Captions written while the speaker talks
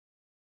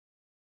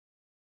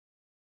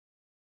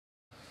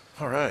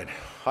All right.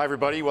 Hi,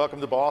 everybody.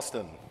 Welcome to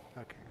Boston.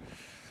 Okay.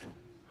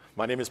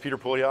 My name is Peter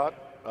Pouliot.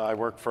 I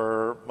work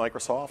for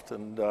Microsoft,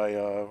 and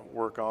I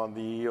work on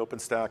the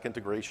OpenStack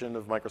integration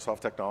of Microsoft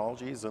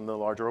technologies in the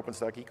larger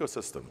OpenStack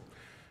ecosystem.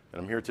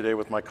 And I'm here today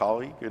with my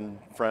colleague and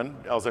friend,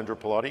 Alessandro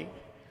Pilati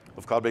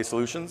of Cloud-Based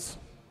Solutions.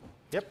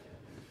 Yep.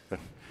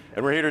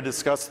 And we're here to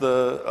discuss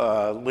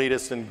the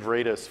latest and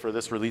greatest for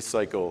this release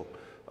cycle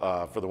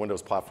for the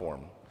Windows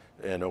platform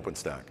in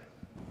OpenStack.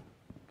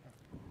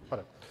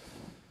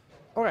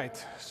 All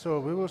right, so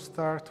we will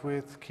start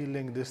with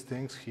killing these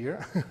things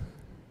here.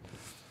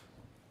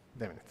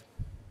 Damn it.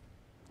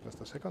 Just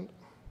a second.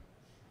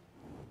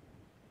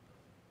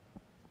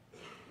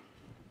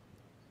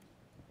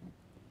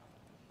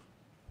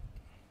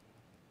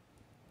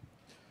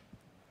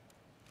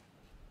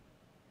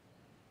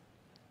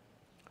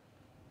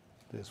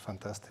 This is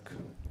fantastic.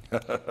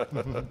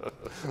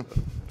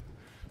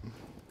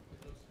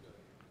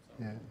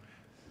 Yeah.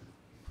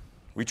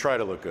 We try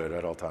to look good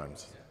at all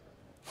times.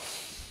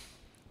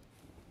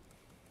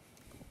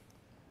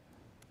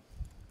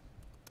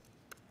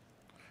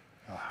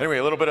 Anyway,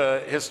 a little bit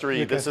of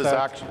history. This is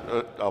actually,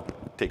 I'll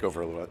take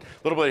over a little bit.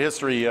 A little bit of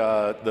history.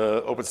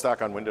 The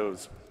OpenStack on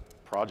Windows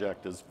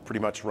project is pretty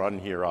much run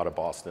here out of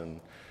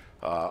Boston.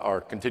 Our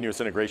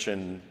continuous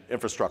integration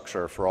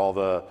infrastructure for all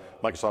the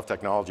Microsoft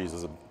technologies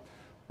is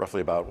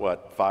roughly about,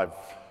 what,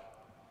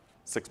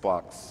 6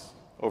 blocks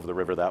over the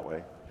river that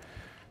way.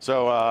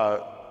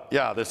 So,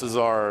 yeah, this is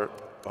our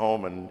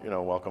home, and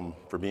welcome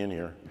for being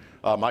here.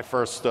 My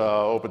first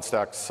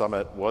OpenStack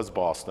summit was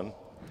Boston,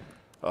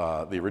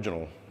 the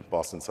original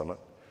Boston Summit.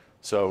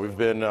 So we've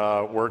been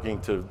working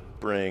to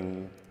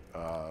bring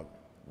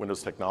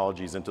Windows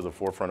technologies into the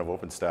forefront of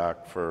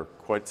OpenStack for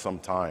quite some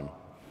time.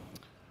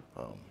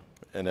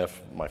 And if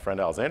my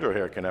friend Alessandro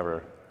here can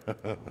ever,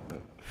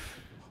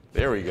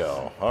 there we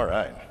go, all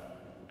right.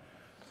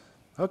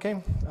 Okay,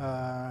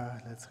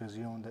 let's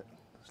resume the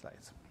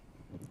slides.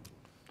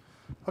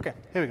 Okay,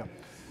 here we go.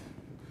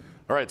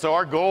 All right, so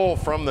our goal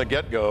from the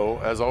get-go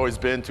has always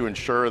been to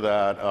ensure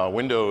that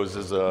Windows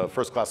is a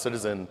first-class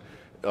citizen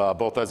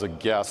both as a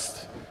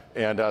guest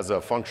and as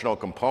a functional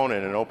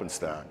component in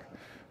OpenStack.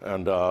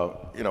 And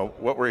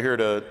what we're here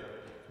to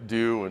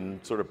do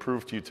and sort of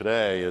prove to you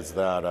today is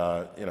that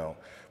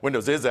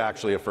Windows is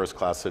actually a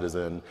first-class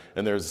citizen,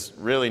 and there's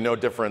really no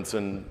difference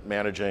in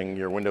managing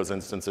your Windows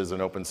instances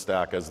in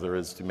OpenStack as there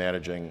is to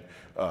managing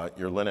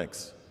your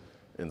Linux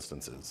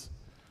instances.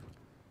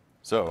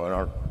 So, and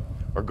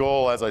our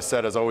goal, as I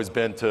said, has always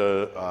been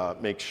to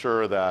make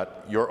sure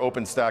that your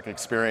OpenStack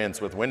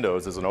experience with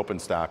Windows is an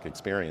OpenStack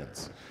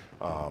experience.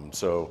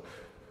 So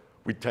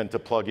we tend to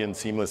plug in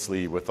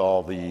seamlessly with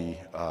all the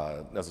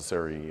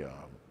necessary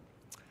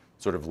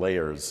sort of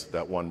layers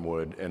that one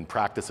would, and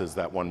practices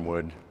that one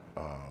would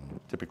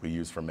typically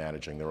use for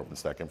managing their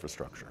OpenStack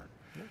infrastructure.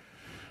 Yeah.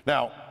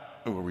 Now,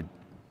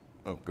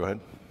 go ahead.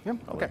 Yeah,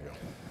 okay.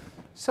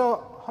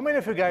 So how many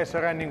of you guys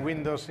are running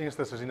Windows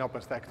instances in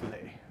OpenStack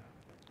today?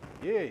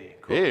 Yay,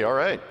 cool. Hey, all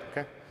right.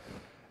 Okay.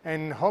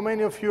 And how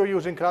many of you are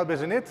using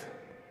Cloud-Based Init?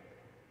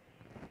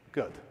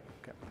 Good.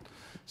 Okay.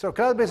 So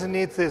Cloud-Based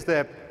Init is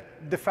the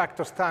de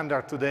facto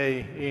standard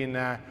today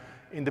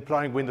in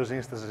deploying Windows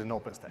instances in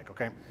OpenStack,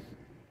 okay?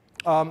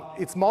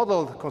 It's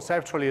modeled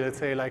conceptually, let's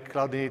say, like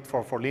Cloud Init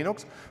for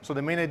Linux. So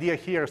the main idea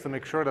here is to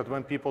make sure that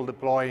when people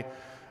deploy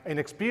and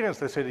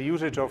experience, let's say, the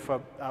usage of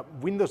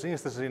Windows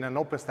instances in an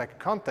OpenStack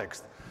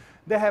context,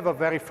 they have a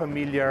very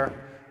familiar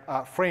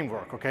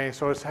framework, okay?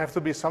 So it has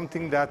to be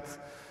something that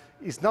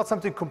is not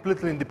something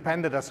completely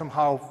independent that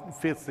somehow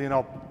fits,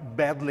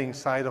 badly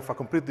inside of a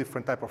completely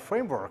different type of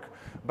framework,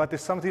 but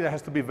it's something that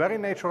has to be very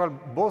natural,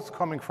 both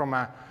coming from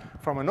an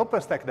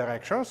OpenStack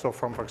direction, so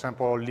from, for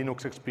example,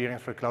 Linux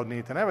experience for Cloud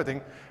Init and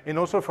everything, and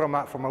also from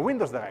a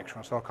Windows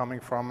direction, so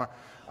coming from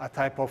a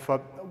type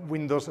of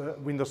Windows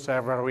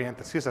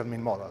Server-oriented sysadmin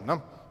model,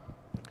 no?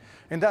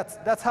 And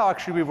that's how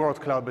actually we wrote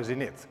Cloud-Based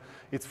Init.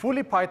 It's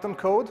fully Python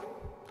code.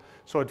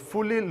 So it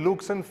fully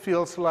looks and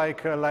feels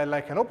like an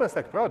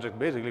OpenStack project,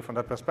 basically, from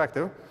that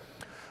perspective.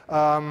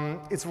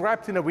 It's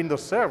wrapped in a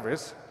Windows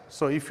service.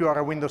 So if you are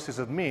a Windows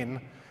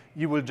sysadmin,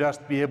 you will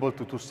just be able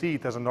to see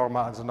it as a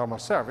normal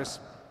service.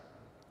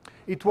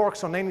 It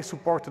works on any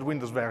supported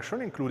Windows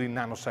version, including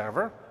Nano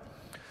Server.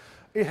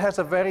 It has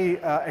a very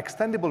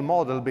extendable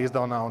model based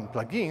on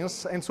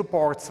plugins and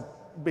supports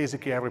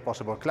basically every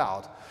possible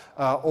cloud.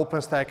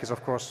 OpenStack is,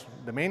 of course,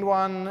 the main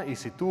one,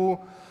 EC2,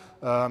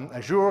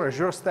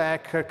 Azure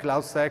Stack,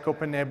 Cloud Stack,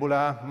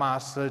 OpenNebula,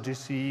 MAS,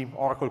 GC,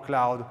 Oracle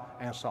Cloud,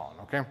 and so on,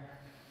 okay?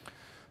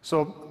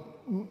 So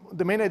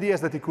the main idea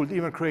is that you could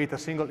even create a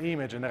single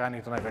image and run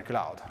it on every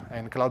cloud,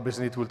 and Cloud-Based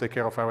Init will take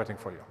care of everything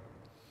for you.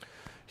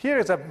 Here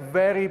is a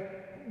very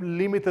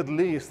limited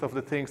list of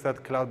the things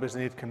that Cloud-Based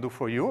Init can do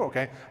for you,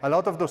 okay? A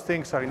lot of those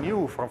things are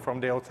new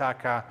from the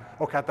Ocata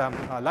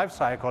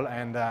lifecycle,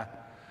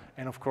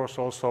 and of course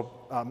also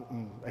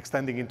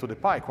extending into the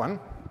Pike one.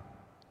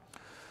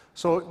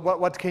 So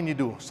what can you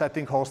do?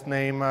 Setting host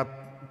name,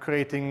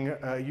 creating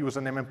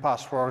username and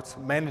passwords,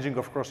 managing,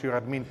 of course, your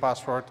admin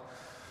password,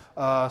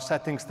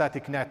 setting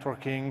static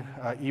networking,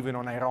 even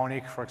on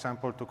Ironic, for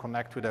example, to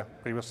connect with the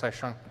previous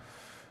session.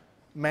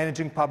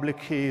 Managing public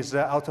keys,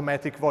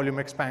 automatic volume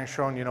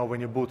expansion,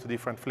 when you boot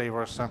different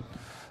flavors.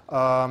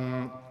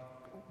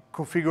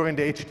 Configuring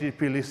the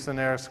HTTP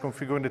listeners,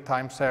 configuring the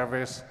time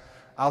service,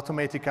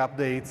 automatic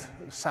updates,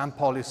 SAN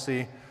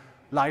policy,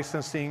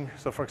 licensing.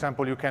 So for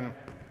example, you can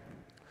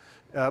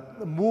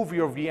move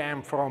your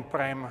VM from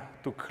on-prem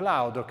to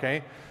cloud,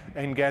 okay,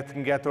 and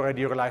get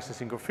already your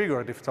licensing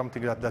configured if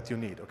something that you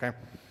need, okay.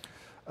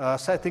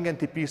 Setting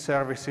NTP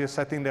services,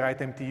 setting the right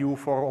MTU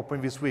for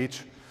Open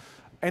vSwitch,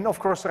 and of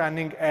course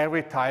running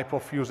every type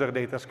of user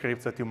data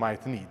scripts that you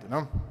might need.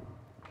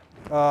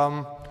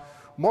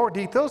 More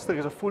details, there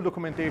is a full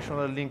documentation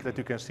on a link that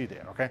you can see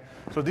there, okay?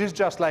 So this is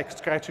just like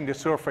scratching the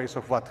surface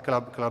of what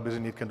Cloud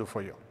Basic Need can do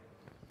for you.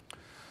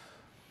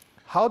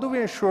 How do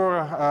we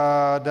ensure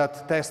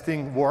that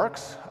testing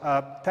works?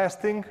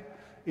 Testing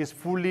is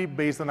fully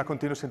based on a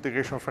continuous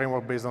integration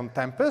framework based on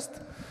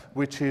Tempest,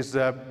 which is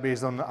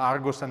based on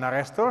Argus and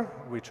Arestor,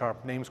 which are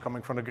names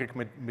coming from the Greek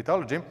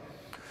mythology,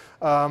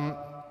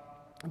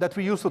 that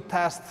we use to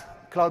test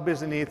Cloud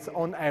Basic Needs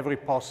on every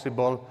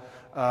possible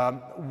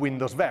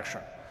Windows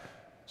version.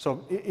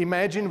 So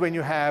imagine when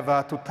you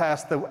have to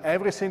test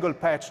every single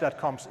patch that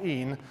comes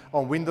in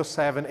on Windows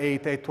 7,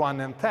 8,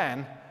 8.1, and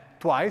 10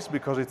 twice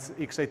because it's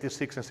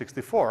x86 and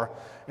 64,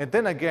 and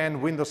then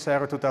again Windows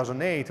Server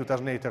 2008,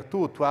 2008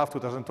 R2, 12,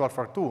 2012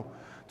 R2,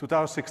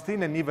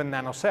 2016, and even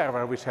Nano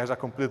Server, which has a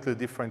completely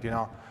different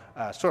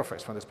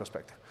surface from this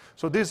perspective.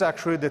 So these are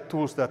actually the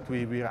tools that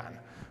we run,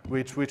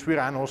 which we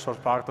run also as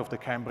part of the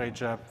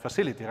Cambridge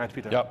facility, right,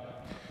 Peter?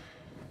 Yep.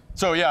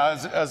 So yeah,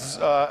 as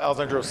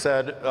Alessandro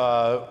said,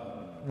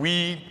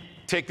 we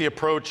take the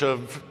approach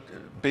of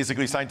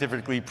basically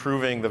scientifically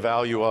proving the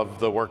value of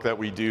the work that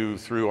we do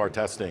through our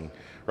testing,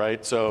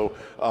 right? So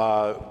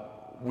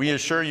we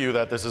assure you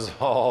that this is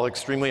all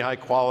extremely high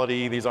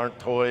quality. These aren't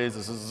toys.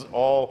 This is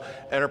all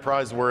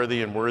enterprise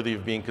worthy and worthy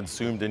of being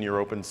consumed in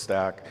your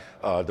OpenStack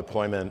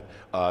deployment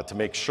to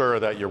make sure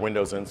that your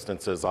Windows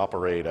instances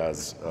operate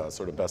as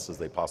sort of best as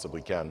they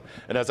possibly can.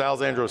 And as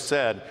Alessandro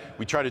said,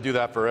 we try to do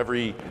that for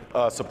every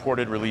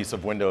supported release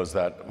of Windows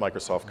that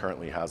Microsoft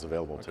currently has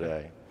available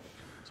today.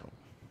 So.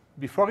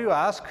 Before you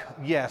ask,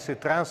 yes,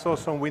 it runs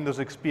also on Windows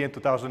XP in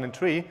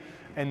 2003,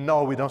 and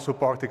no, we don't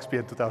support XP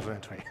in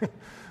 2003.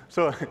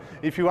 So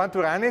if you want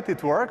to run it,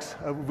 it works.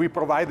 We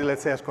provide it,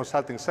 let's say, as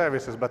consulting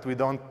services, but we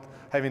don't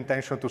have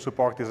intention to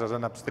support this as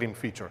an upstream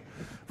feature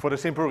for the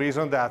simple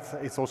reason that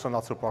it's also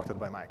not supported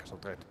by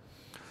Microsoft, right?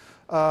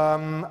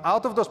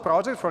 Out of those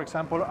projects, for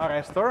example,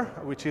 Arestor,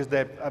 which is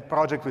the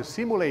project which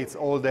simulates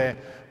all the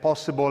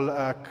possible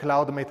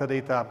cloud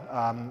metadata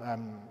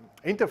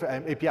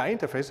API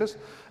interfaces,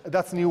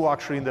 that's new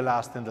actually in the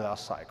last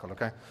cycle,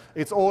 okay?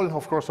 It's all,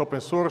 of course, open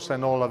source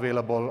and all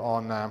available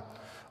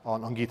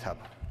on GitHub.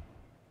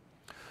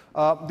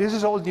 This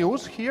is old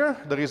news here.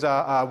 There is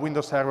a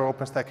Windows Server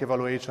OpenStack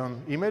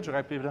evaluation image,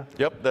 right, Peter?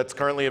 Yep, that's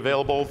currently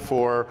available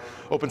for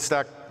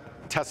OpenStack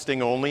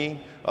testing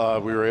only.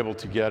 We were able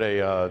to get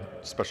a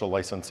special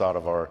license out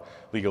of our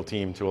legal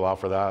team to allow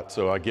for that.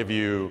 So I give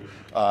you,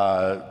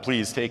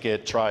 please take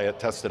it, try it,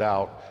 test it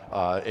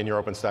out in your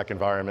OpenStack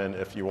environment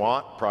if you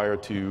want, prior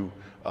to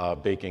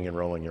baking and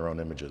rolling your own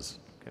images.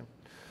 Okay.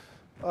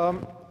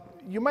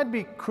 You might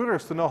be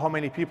curious to know how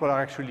many people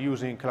are actually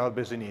using Cloud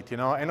Basic Need,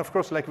 and of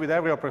course, like with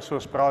every open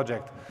source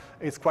project,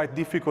 it's quite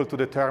difficult to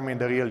determine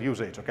the real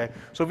usage, okay?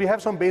 So we have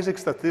some basic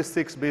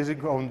statistics,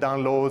 basic on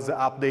downloads,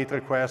 update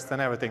requests,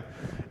 and everything.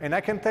 And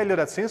I can tell you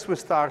that since we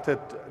started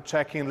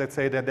checking, let's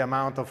say, the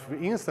amount of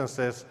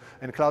instances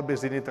and Cloud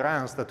Basic Need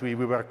runs that we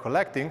were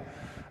collecting,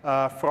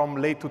 from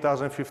late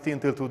 2015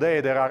 till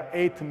today, there are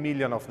 8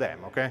 million of them,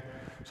 okay?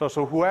 So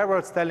whoever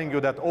is telling you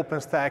that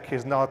OpenStack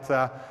is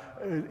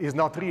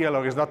not real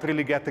or is not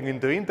really getting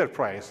into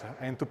enterprise,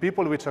 and to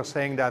people which are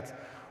saying that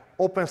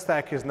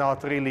OpenStack is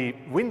not really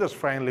Windows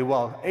friendly,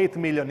 well, 8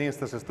 million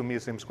instances to me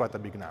seems quite a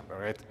big number,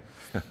 right?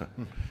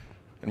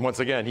 And once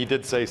again, he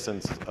did say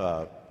since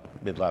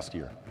mid last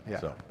year. Yeah,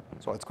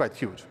 so it's quite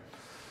huge.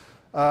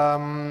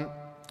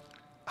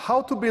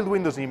 How to build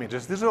Windows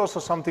images? This is also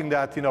something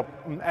that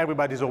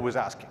everybody's always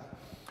asking.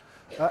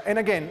 And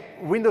again,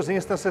 Windows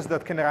instances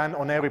that can run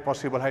on every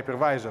possible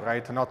hypervisor,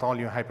 right? Not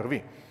only on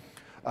Hyper-V.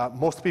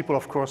 Most people,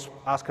 of course,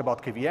 ask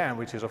about KVM,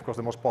 which is, of course,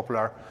 the most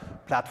popular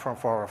platform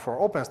for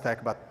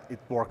OpenStack, but it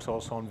works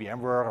also on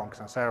VMware, on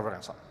Nano Server,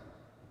 and so on.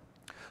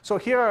 So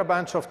here are a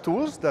bunch of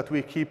tools that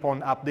we keep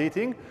on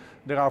updating.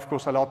 There are, of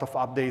course, a lot of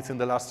updates in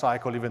the last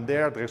cycle even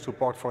there. There is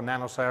support for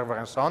Nano Server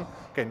and so on.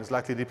 Again, it's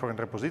slightly different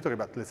repository,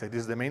 but let's say this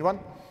is the main one.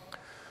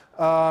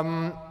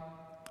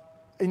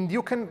 And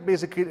you can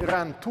basically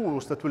run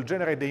tools that will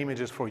generate the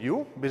images for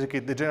you.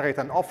 Basically, they generate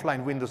an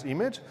offline Windows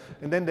image,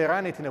 and then they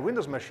run it in a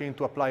Windows machine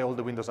to apply all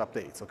the Windows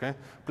updates, okay?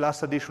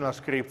 Plus additional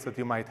scripts that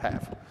you might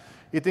have.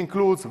 It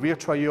includes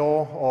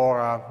Virtual.io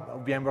or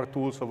VMware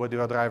tools or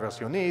whatever drivers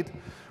you need,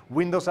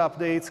 Windows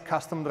updates,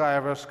 custom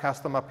drivers,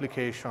 custom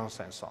applications,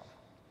 and so on.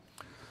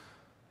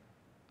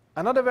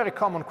 Another very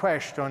common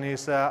question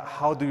is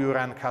how do you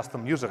run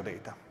custom user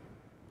data?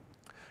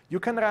 You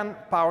can run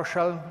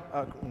PowerShell,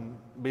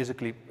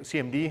 basically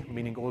CMD,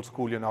 meaning old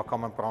school,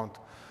 command prompt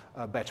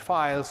batch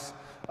files,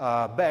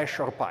 Bash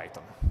or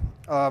Python.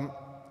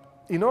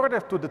 In order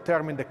to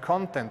determine the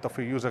content of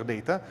your user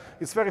data,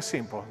 it's very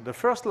simple. The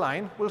first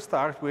line will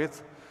start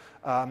with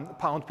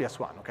pound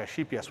PS1, okay,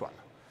 she PS1.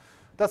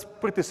 That's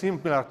pretty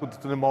similar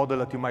to the model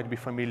that you might be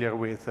familiar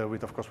with,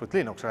 of course, with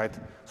Linux, right?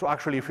 So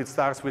actually, if it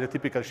starts with a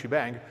typical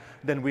shebang,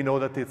 then we know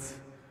that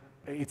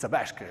it's a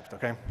bash script,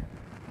 okay?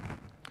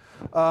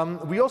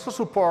 We also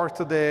support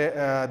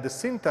the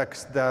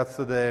syntax that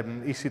the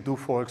EC2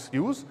 folks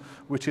use,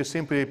 which is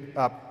simply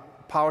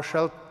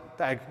PowerShell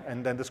tag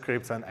and then the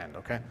scripts and end,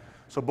 okay?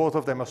 So both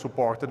of them are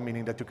supported,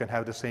 meaning that you can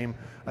have the same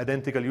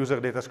identical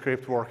user data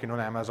script working on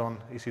Amazon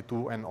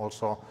EC2 and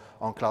also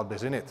on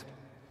Cloud-based init.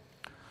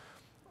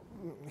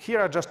 Here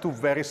are just two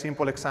very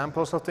simple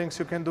examples of things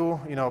you can do,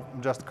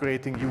 just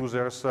creating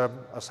users,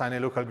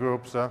 assigning local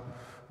groups,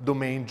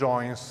 domain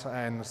joins,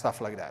 and stuff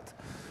like that.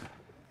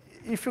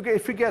 If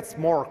it gets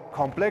more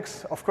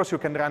complex, of course, you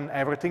can run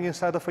everything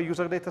inside of a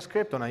user data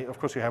script, and of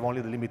course, you have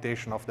only the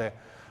limitation of the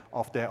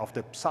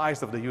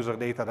size of the user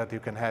data that you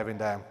can have in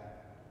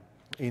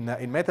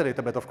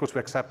metadata, but of course, we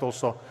accept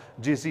also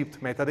gzipped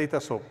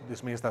metadata, so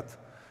this means that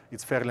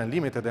it's fairly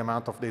limited the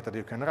amount of data that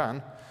you can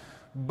run.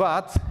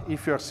 But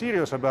if you're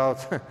serious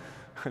about,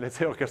 let's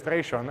say,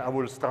 orchestration, I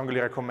would strongly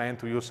recommend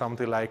to use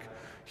something like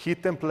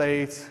heat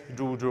templates,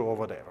 Juju, or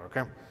whatever,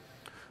 okay?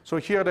 So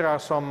here there are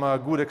some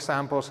good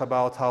examples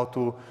about how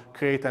to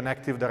create an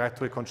Active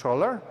Directory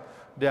controller.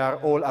 They are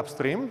all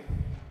upstream.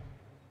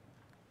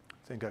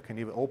 I think I can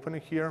even open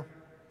it here.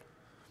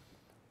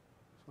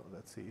 So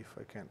let's see if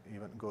I can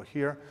even go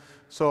here.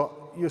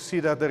 So you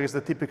see that there is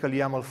the typical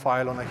YAML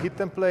file on a heat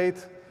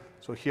template.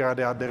 So here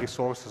there are the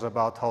resources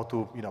about how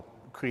to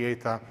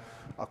create a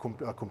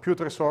compute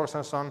resource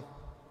and so on.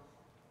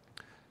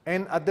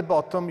 And at the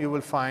bottom, you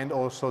will find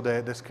also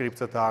the scripts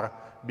that are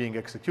being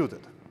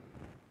executed.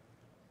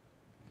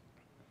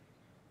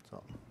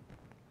 So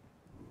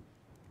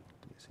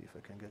let me see if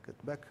I can get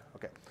it back.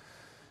 OK.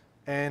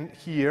 And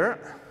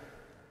here,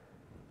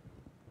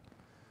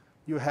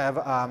 you have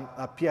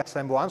a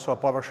PSM1, so a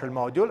PowerShell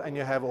module, and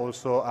you have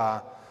also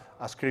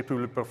a script that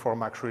will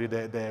perform actually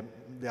the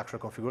actual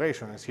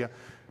configuration. And here,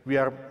 we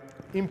are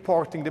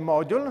importing the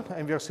module,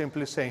 and we are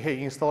simply saying,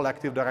 hey, install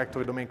Active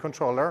Directory domain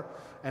controller,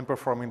 and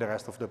performing the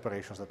rest of the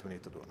operations that we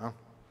need to do. No?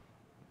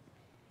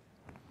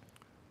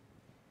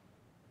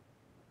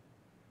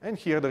 And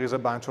here there is a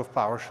bunch of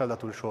PowerShell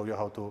that will show you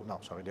how to,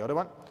 no, sorry, the other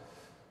one.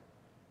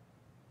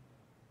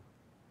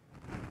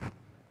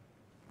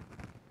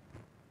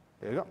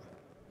 There you go.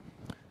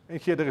 And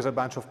here there is a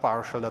bunch of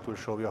PowerShell that will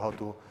show you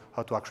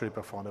how to actually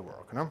perform the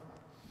work, no?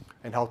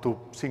 And how to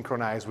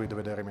synchronize with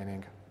the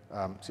remaining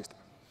system.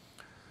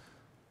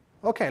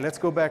 OK, let's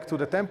go back to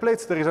the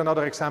templates. There is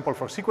another example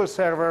for SQL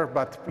Server,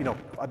 but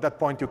at that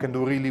point, you can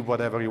do really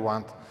whatever you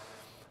want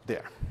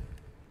there.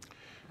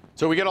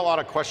 So we get a lot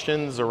of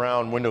questions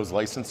around Windows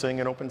licensing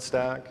in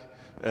OpenStack.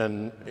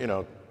 And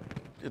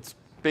it's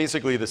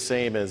basically the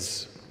same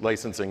as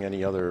licensing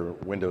any other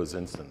Windows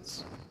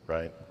instance,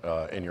 right,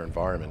 in your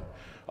environment.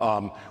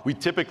 We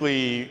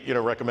typically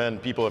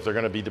recommend people, if they're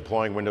going to be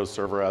deploying Windows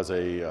Server as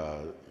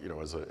a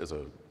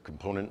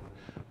component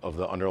of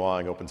the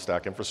underlying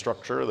OpenStack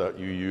infrastructure, that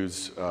you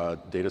use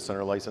data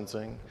center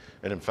licensing.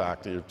 And in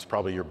fact, it's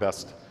probably your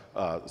best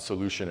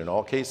solution in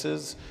all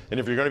cases. And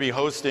if you're going to be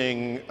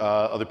hosting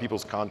other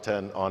people's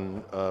content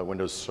on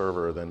Windows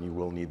Server, then you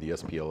will need the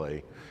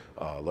SPLA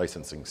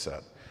licensing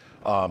set.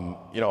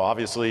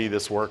 Obviously,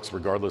 this works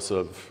regardless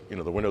of,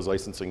 the Windows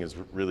licensing is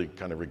really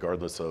kind of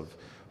regardless of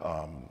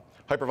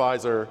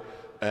hypervisor.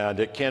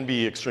 And it can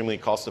be extremely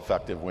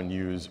cost-effective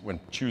when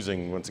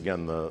choosing, once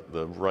again,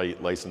 the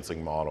right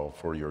licensing model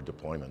for your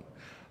deployment,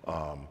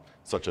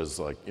 such as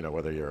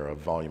whether you're a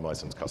volume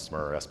license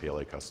customer or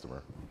SPLA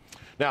customer.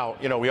 Now,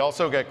 we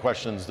also get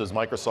questions: does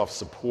Microsoft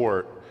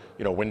support,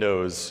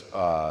 Windows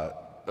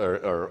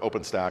or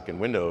OpenStack in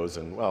Windows?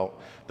 And well,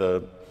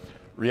 the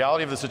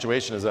reality of the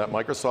situation is that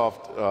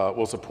Microsoft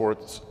will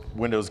support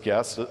Windows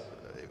guests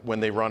when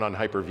they run on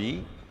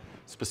Hyper-V.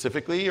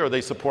 Specifically, or they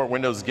support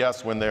Windows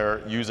guests when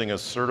they're using a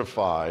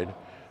certified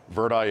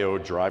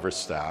VirtIO driver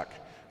stack,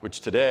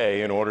 which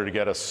today, in order to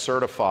get a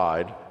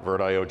certified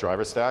VirtIO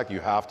driver stack,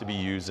 you have to be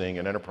using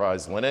an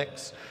enterprise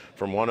Linux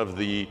from one of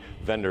the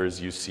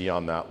vendors you see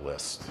on that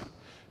list.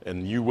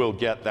 And you will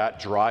get that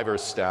driver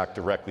stack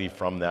directly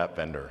from that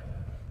vendor,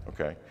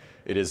 okay?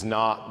 It is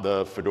not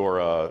the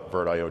Fedora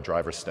VirtIO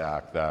driver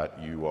stack that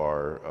you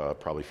are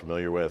probably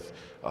familiar with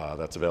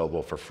that's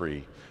available for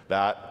free.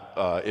 That,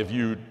 if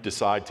you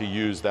decide to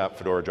use that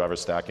Fedora driver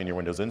stack in your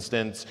Windows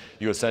instance,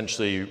 you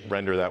essentially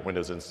render that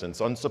Windows instance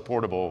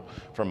unsupportable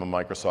from a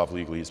Microsoft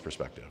legalese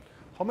perspective.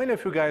 How many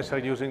of you guys are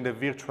using the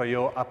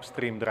VirtIO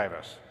upstream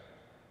drivers?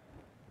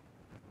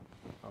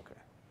 OK.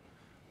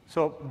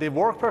 So they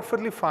work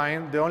perfectly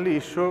fine. The only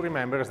issue,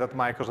 remember, is that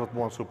Microsoft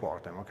won't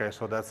support them. OK,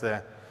 so that's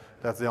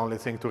That's the only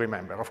thing to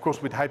remember. Of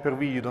course, with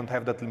Hyper-V, you don't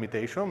have that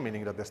limitation,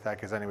 meaning that the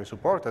stack is anyway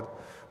supported.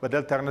 But the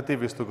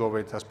alternative is to go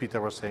with, as Peter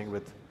was saying,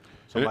 with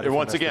somebody. And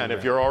once again,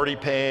 if you're already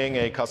paying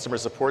a customer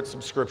support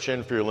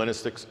subscription for your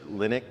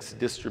Linux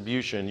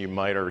distribution, you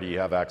might already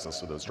have access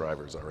to those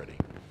drivers already.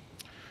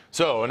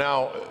 So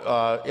now,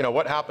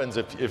 what happens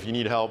if you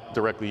need help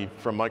directly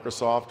from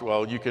Microsoft?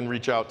 Well, you can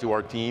reach out to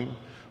our team,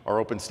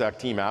 our OpenStack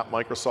team at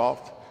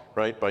Microsoft,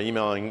 right, by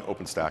emailing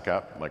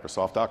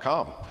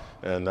openstack@microsoft.com.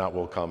 And that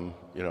will come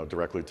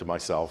directly to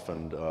myself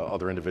and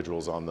other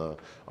individuals on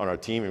our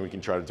team, and we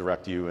can try to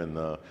direct you in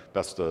the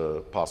best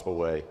possible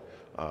way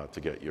to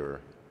get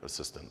your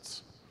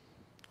assistance.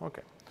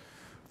 Okay.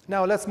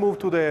 Now let's move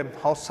to the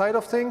host side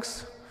of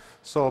things.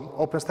 So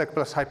OpenStack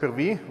plus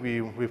Hyper-V,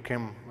 we've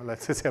come,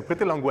 let's say, a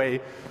pretty long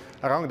way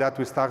around that.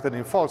 We started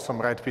in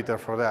Folsom, right, Peter,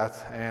 for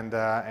that, and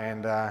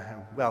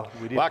well,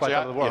 we did quite a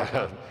lot of work.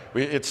 Yeah.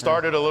 It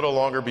started a little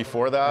longer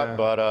before that,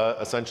 but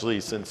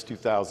essentially since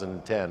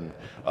 2010,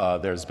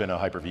 there's been a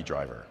Hyper-V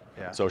driver.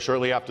 Yeah. So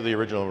shortly after the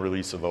original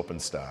release of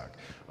OpenStack.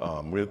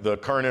 With the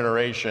current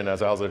iteration,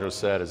 as Alexander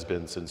said, has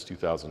been since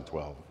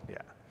 2012. Yeah.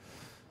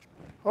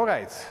 All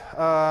right,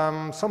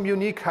 some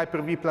unique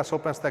Hyper-V plus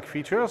OpenStack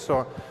features.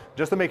 So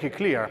just to make it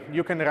clear,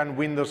 you can run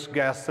Windows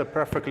guests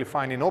perfectly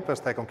fine in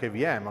OpenStack on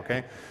KVM,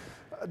 okay?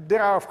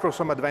 There are, of course,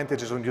 some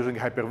advantages on using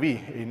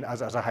Hyper-V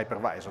as a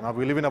hypervisor. Now,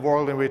 we live in a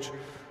world in which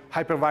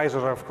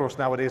hypervisors, of course,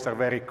 nowadays are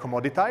very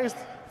commoditized.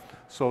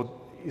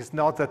 So it's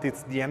not that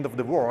it's the end of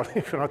the world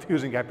if you're not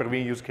using Hyper-V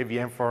and use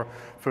KVM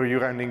for you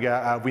running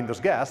Windows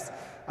guests.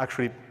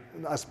 Actually,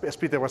 as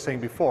Peter was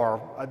saying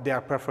before, they are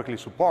perfectly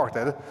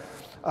supported.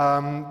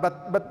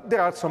 But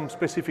there are some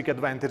specific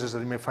advantages that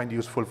you may find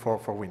useful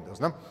for Windows.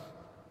 No?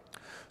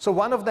 So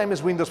one of them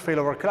is Windows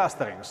failover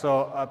clustering.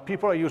 So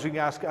people are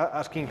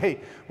asking, hey,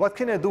 what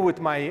can I do with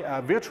my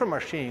virtual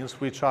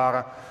machines which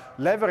are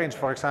leveraged,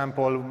 for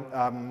example,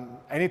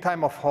 any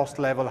time of host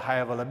level high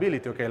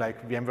availability, okay,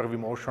 like VMware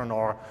vMotion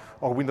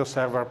or Windows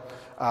Server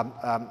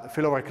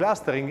failover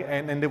clustering,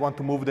 and they want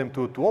to move them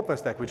to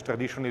OpenStack, which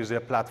traditionally is a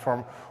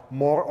platform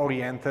more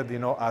oriented,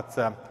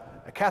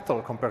 at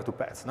cattle compared to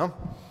pets, no?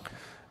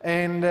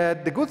 And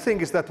the good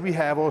thing is that we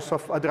have also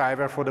a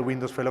driver for the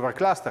Windows failover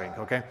clustering,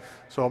 okay?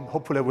 So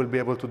hopefully we'll be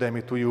able to demo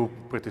it to you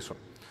pretty soon.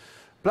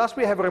 Plus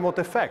we have remote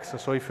effects,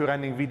 so if you're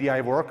running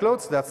VDI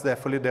workloads, that's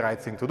definitely the right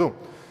thing to do.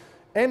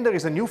 And there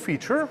is a new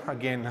feature,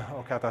 again,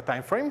 Ocata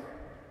timeframe,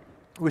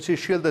 which is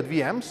shielded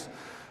VMs,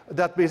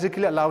 that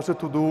basically allows you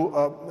to do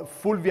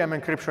full VM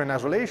encryption and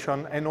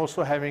isolation, and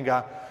also having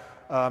a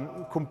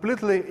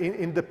completely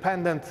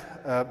independent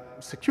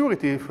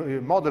security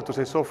model, to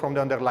say so, from the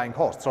underlying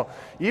host. So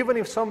even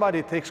if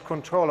somebody takes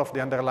control of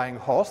the underlying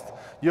host,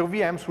 your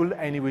VMs will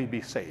anyway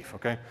be safe,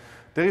 okay?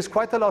 There is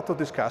quite a lot to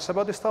discuss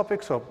about this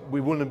topic, so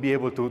we wouldn't be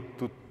able to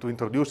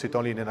introduce it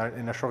only in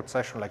a short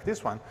session like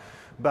this one.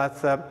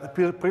 But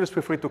please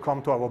feel free to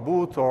come to our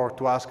booth or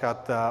to ask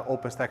at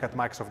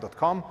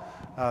openstack@microsoft.com,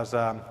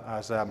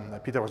 as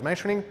Peter was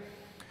mentioning.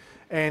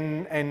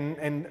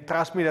 And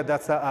trust me that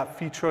that's a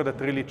feature that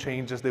really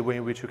changes the way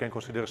in which you can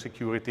consider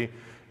security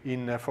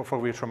for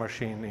virtual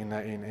machine in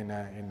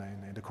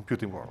the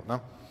computing world.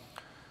 No?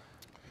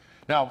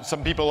 Now,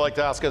 some people like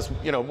to ask us,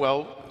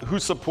 well, who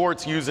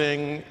supports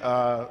using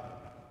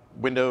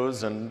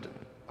Windows and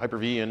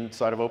Hyper-V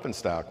inside of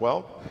OpenStack?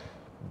 Well,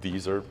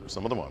 these are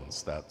some of the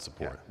ones that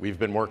support. Yeah. We've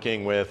been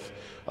working with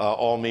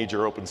all major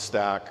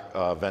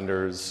OpenStack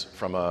vendors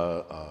from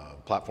a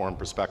platform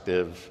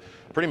perspective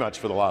pretty much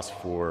for the last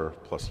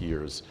 4+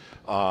 years.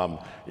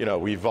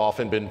 We've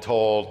often been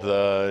told,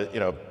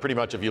 pretty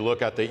much if you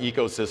look at the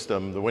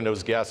ecosystem, the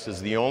Windows guest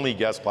is the only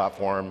guest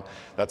platform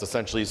that's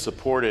essentially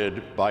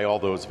supported by all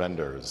those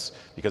vendors,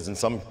 because in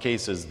some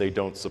cases they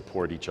don't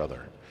support each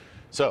other.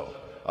 So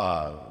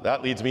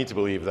that leads me to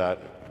believe that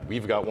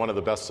we've got one of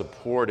the best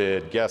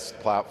supported guest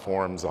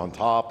platforms on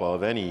top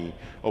of any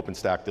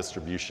OpenStack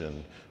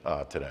distribution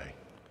today.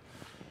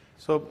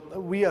 So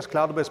we as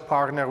Cloudbase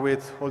partner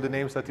with all the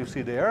names that you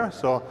see there.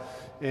 So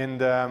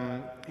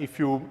if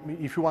you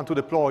want to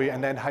deploy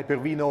and then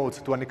Hyper-V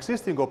nodes to an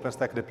existing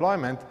OpenStack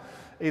deployment,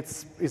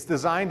 it's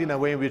designed in a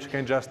way in which you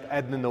can just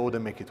add the node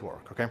and make it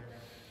work, okay?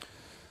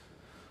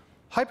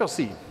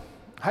 Hyper-C.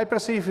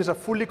 Hyper-C is a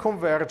fully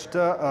converged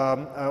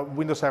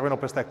Windows Server and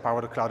OpenStack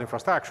powered cloud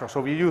infrastructure.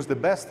 So we use the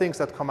best things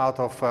that come out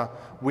of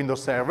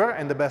Windows Server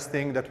and the best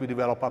thing that we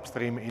develop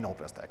upstream in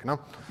OpenStack, no?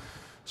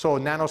 So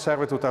Nano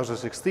Server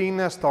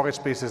 2016, storage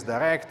spaces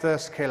direct,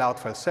 scale out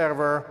file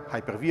server,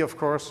 Hyper-V of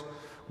course,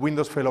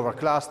 Windows failover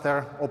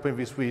cluster, Open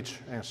vSwitch,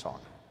 and so on.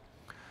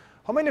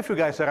 How many of you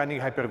guys are running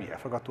Hyper-V? I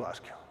forgot to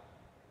ask you.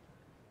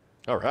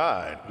 All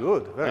right.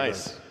 Good, very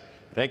nice. Good.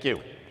 Thank you.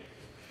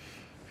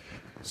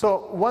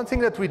 So one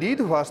thing that we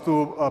did was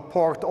to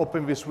port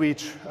Open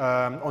vSwitch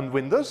on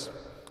Windows.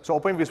 So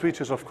Open vSwitch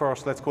is, of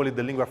course, let's call it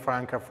the lingua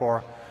franca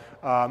for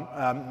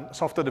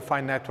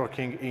software-defined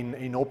networking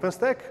in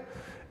OpenStack.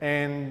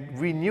 And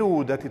we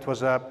knew that it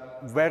was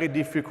very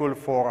difficult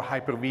for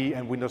Hyper-V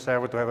and Windows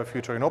Server to have a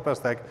future in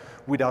OpenStack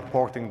without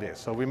porting this.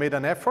 So we made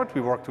an effort.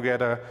 We worked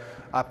together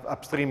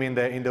upstream in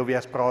the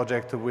OVS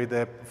project with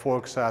the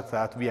folks at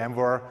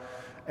VMware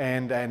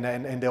and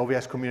the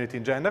OVS community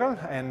in general.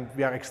 And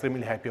we are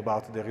extremely happy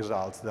about the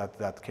results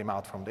that came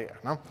out from there.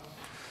 No?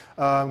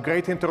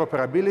 Great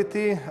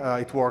interoperability.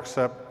 It works.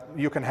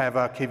 You can have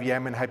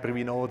KVM and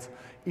Hyper-V nodes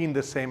in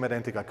the same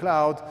identical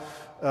cloud.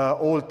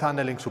 All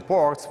tunneling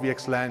supports,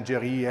 VXLAN,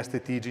 GRE,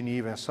 STT,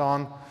 Geneve, and so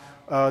on.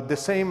 The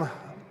same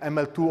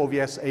ML2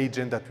 OVS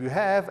agent that we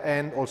have,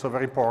 and also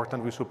very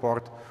important, we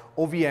support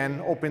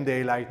OVN, Open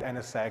Daylight,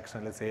 NSX,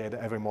 and let's say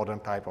every modern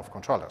type of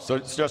controller. So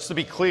just to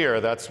be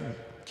clear, that's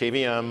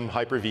KVM,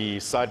 Hyper-V,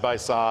 side by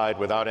side,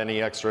 without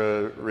any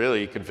extra,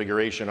 really,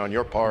 configuration on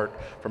your part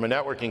from a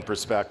networking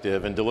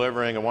perspective, and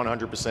delivering a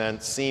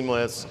 100%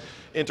 seamless,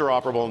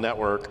 interoperable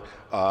network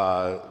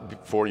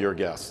for your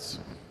guests.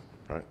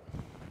 Right.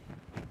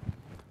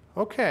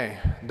 Okay,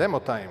 demo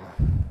time.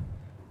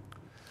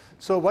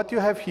 So what you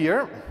have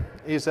here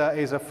is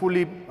a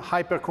fully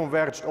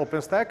hyper-converged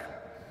OpenStack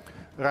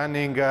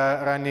running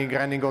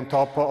on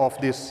top of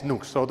these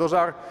NUCs. So those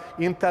are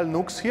Intel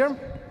NUCs here.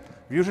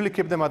 We usually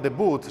keep them at the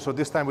boot. So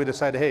this time we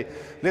decided, hey,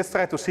 let's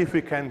try to see if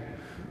we can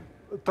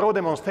throw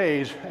them on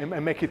stage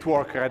and make it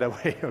work right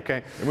away.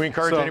 Okay. And we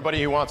encourage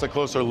anybody who wants a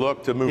closer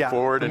look to move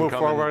forward and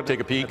come and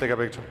take a peek. Take a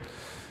picture.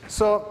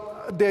 So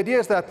the idea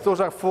is that those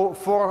are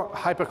four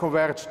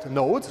hyper-converged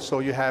nodes. So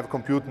you have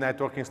compute,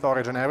 networking,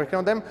 storage, and everything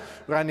on them,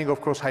 running, of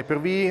course,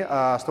 Hyper-V,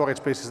 storage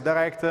spaces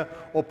direct,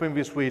 Open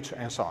vSwitch,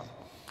 and so on.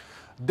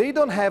 They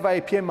don't have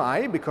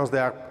IPMI because they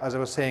are, as I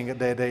was saying, in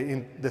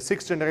the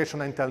 6th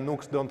generation Intel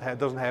NUCs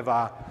doesn't have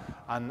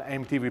an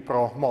MTV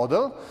Pro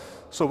model.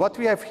 So what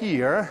we have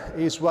here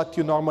is what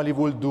you normally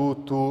would do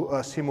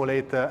to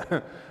simulate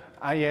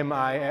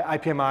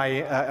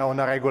IPMI on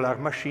a regular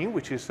machine,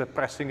 which is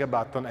pressing a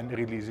button and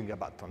releasing a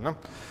button. No?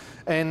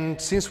 And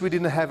since we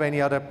didn't have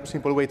any other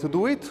simple way to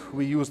do it,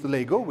 we used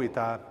Lego with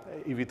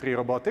EV3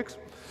 Robotics,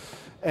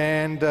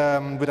 and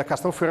with a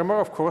custom firmware,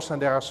 of course, and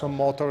there are some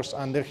motors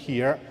under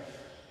here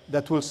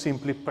that will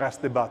simply press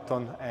the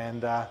button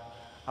and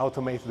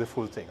automate the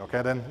full thing.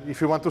 Okay, then if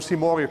you want to see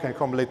more, you can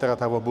come later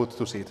at our booth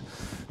to see it.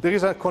 There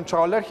is a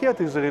controller here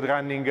that is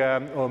running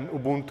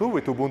Ubuntu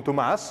with Ubuntu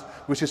Mass,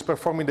 which is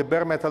performing the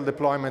bare metal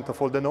deployment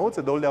of all the nodes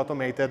and all the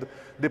automated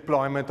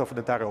deployment of the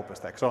entire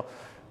OpenStack. So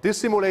this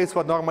simulates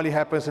what normally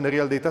happens in a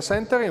real data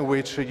center, in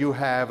which you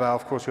have,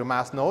 of course, your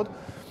mass node.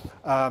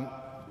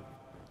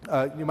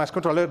 Your mass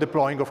controller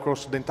deploying, of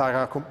course, the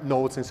entire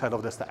nodes inside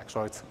of the stack.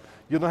 So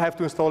you don't have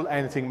to install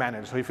anything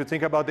manually. So if you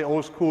think about the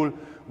old school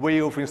way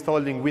of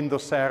installing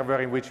Windows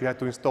Server in which you had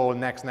to install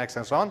next,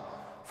 and so on,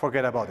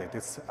 forget about it.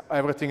 It's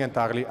everything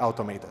entirely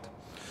automated.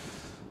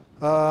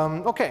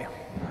 OK,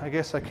 I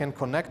guess I can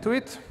connect to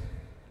it.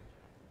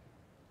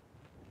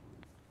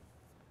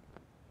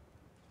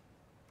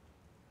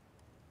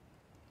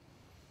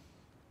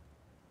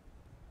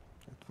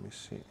 Let me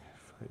see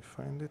if I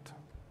find it.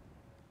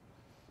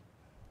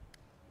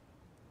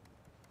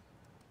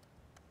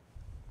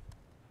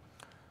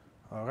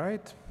 All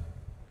right.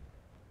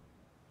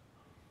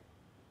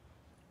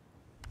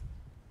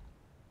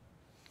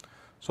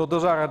 So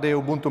those are the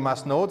Ubuntu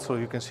Mass nodes. So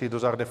you can see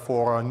those are the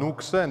 4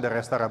 NUCs, and the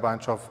rest are a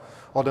bunch of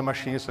other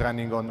machines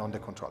running on the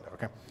controller.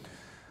 Okay.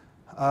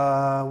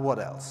 What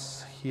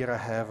else? Here I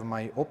have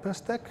my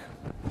OpenStack.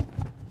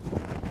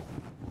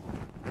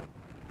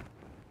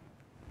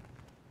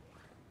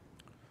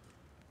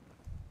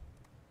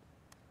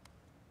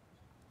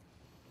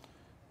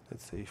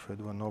 Let's see if I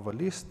do a Nova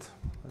list,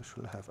 I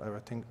should have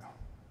everything.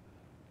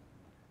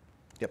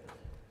 Yep.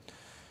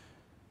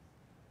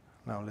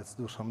 Now let's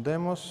do some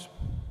demos.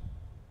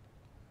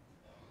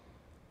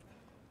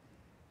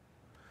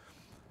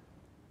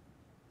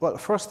 Well,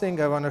 first thing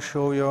I want to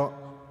show you,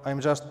 I'm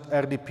just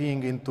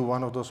RDPing into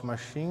one of those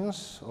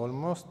machines,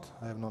 almost.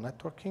 I have no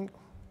networking.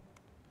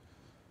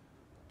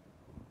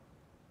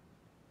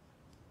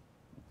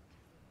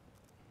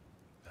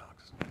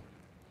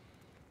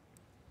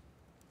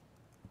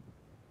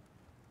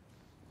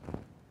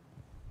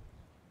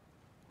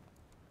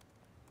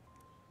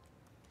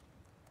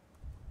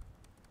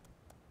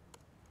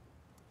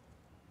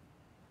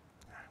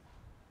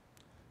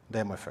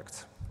 Demo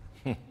effects.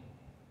 Okay,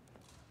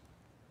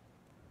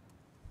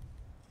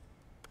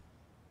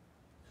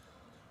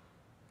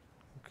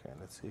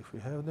 let's see if we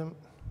have them.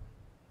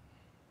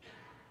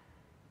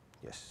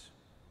 Yes.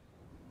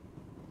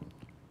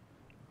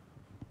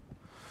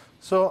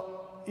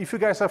 So if you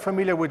guys are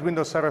familiar with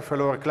Windows Server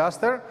Failover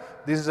Cluster,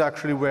 this is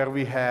actually where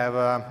we have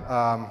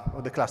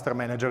the cluster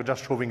manager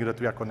just showing you that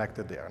we are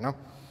connected there. No?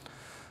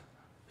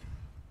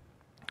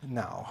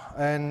 Now,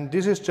 and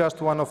this is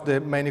just one of the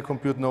many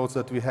compute nodes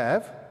that we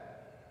have.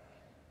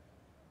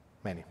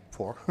 Many,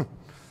 4.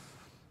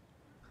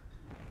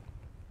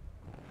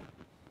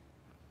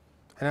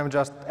 And I'm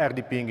just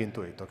RDPing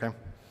into it, OK?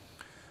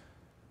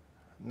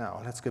 Now,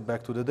 let's get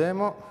back to the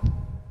demo.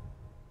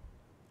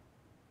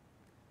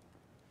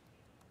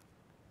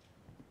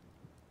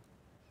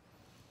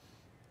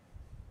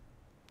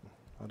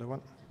 other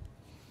one.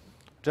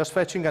 Just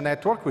fetching a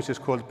network, which is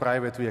called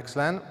private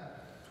VXLAN,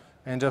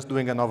 and just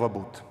doing a Nova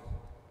boot.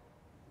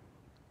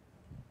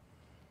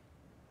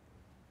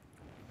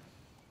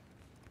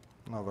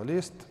 Nova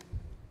list.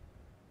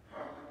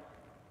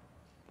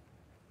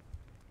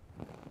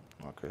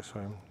 Okay, so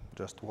I'm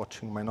just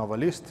watching my Nova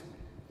list.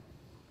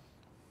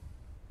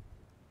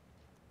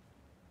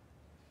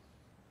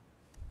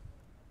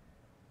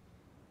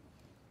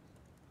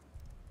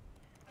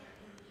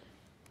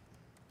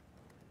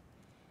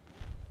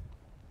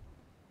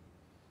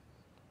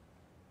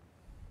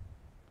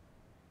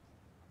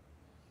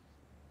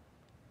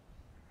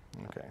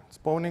 Okay,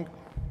 spawning.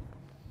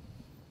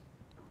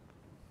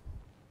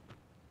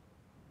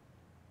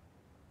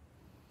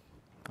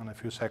 In a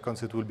few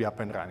seconds, it will be up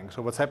and running.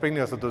 So what's happening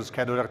is that the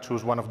scheduler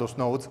chooses one of those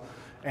nodes,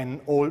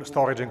 and all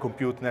storage and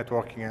compute,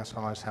 networking, and so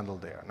on is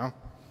handled there. No? A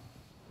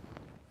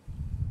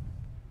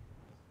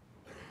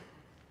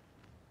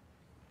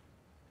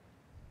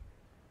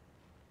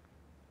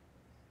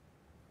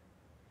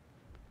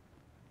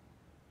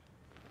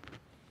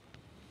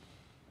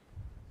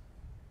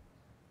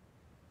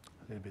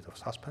little bit of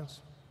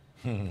suspense.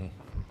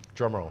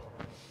 Drum roll.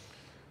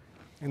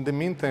 In the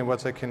meantime,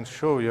 what I can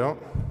show you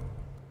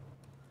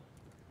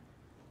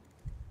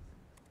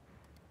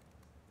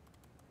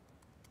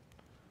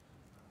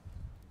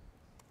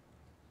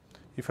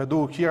if I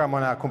do here, I'm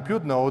on a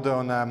compute node,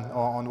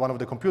 on one of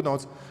the compute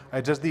nodes. I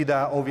just did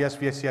a OVS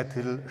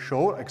vsctl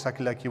show,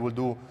 exactly like you will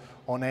do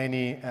on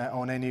any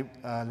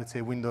let's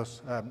say,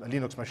 Windows,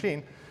 Linux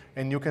machine.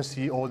 And you can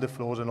see all the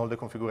flows and all the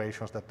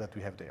configurations that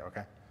we have there,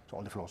 okay? So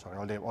all the flows, sorry,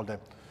 all the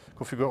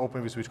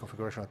open vSwitch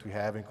configuration that we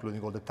have,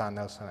 including all the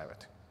tunnels and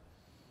everything.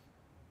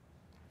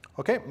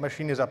 Okay,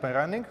 machine is up and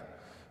running.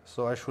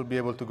 So I should be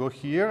able to go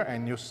here,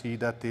 and you see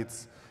that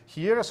it's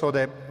here. So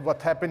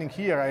what's happening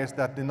here is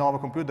that the Nova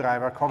compute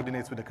driver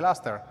coordinates with the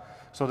cluster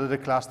so that the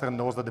cluster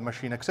knows that the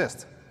machine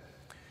exists.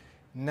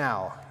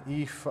 Now,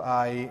 if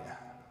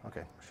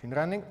okay, machine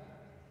running.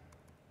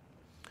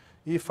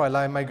 If I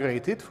line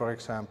migrate it, for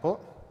example,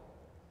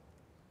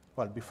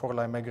 well, before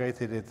line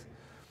migrated it,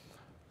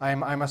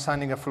 I'm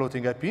assigning a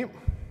floating IP.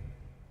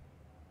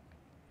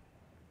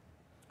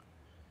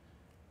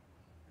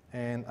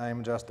 And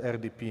I'm just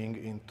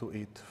RDPing into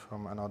it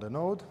from another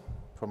node,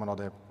 from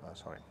another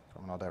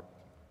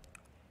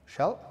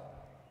shell.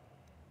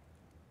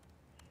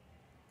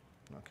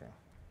 Okay.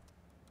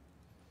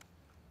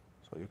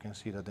 So you can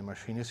see that the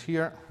machine is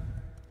here.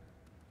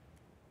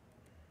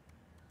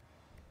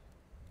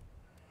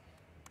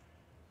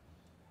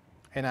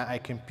 And I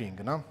can ping,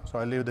 no? So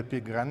I leave the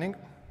ping running.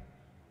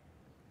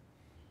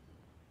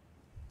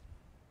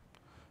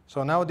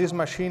 So now this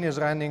machine is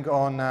running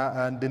on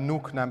the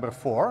NUC number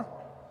 4.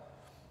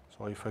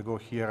 So if I go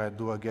here, I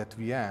do a get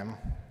VM,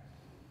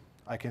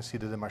 I can see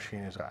that the machine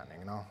is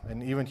running. No?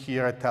 And even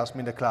here, it tells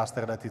me the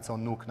cluster that it's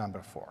on NUC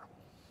number 4.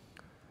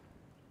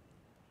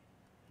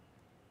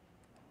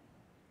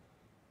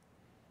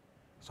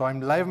 So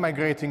I'm live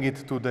migrating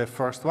it to the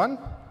first one.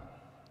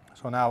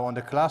 So now on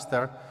the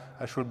cluster,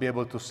 I should be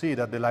able to see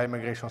that the live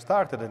migration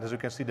started. And as you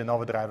can see, the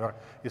Nova driver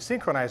is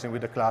synchronizing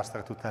with the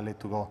cluster to tell it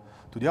to go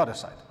to the other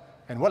side.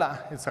 And voila,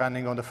 it's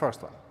running on the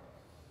first one.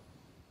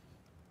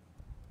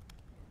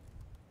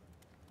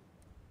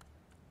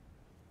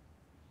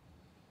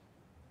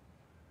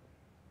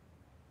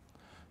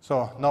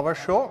 So Nova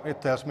show,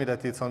 it tells me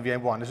that it's on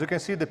VM1. As you can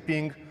see, the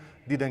ping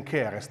didn't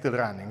care, it's still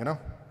running, you know?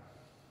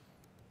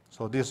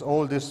 So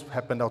all this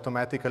happened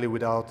automatically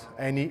without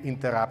any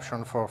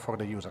interruption for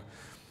the user.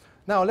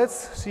 Now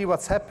let's see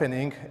what's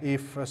happening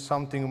if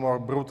something more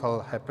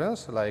brutal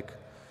happens, like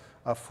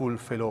a full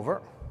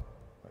failover.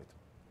 Wait.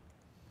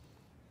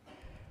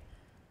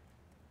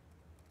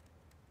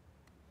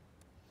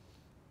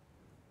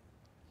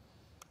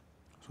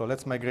 So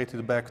let's migrate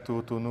it back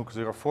to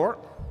NUC 04.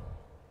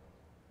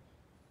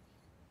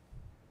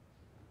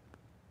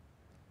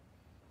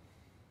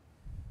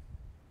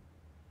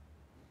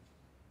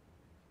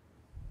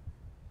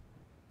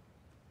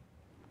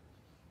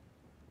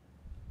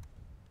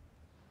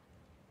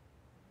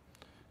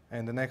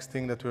 And the next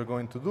thing that we're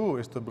going to do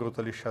is to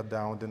brutally shut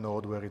down the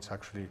node where it's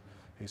actually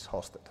is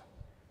hosted.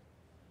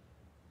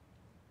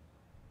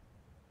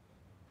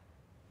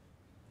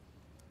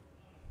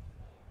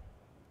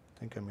 I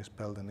think I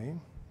misspelled the name.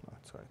 No,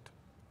 that's right.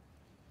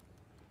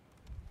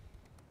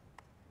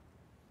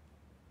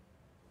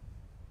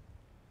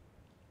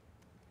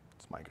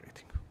 It's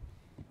migrating.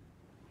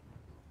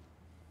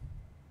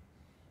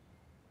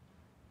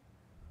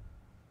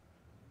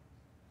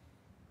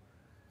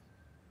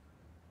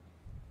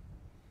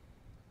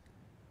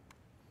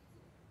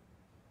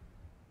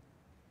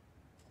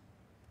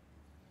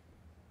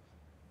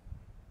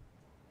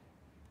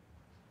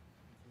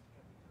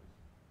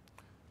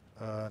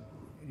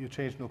 You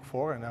changed NUC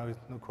 4, and now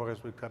NUC 4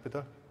 is with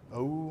capital.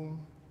 Oh.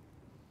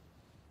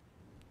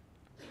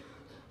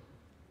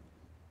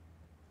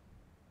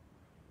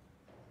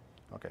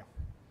 Okay.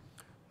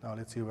 Now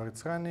let's see where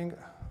it's running.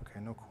 Okay,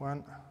 NUC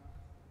 1.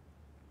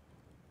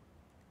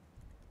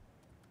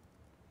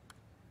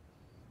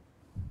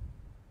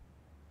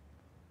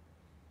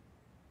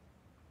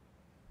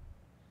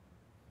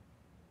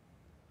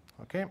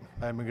 Okay,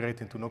 I'm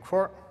migrating to NUC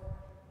 4.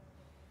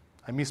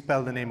 I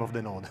misspelled the name of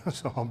the node,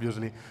 so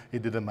obviously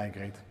it didn't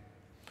migrate.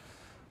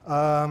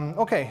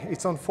 Okay,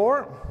 it's on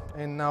 4,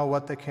 and now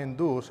what I can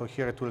do, so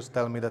here it will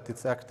tell me that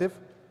it's active.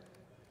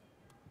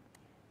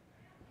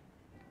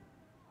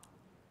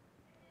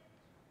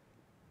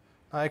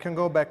 I can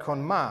go back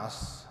on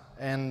mass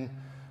and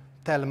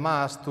tell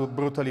mass to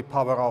brutally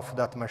power off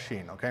that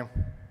machine, okay?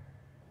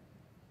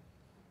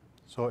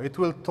 So it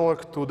will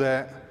talk to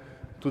the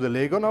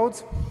Lego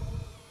nodes.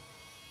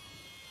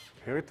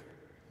 Hear it?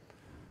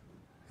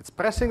 It's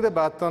pressing the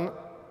button,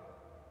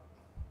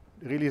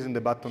 releasing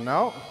the button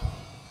now,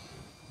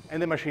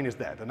 and the machine is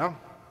dead, no?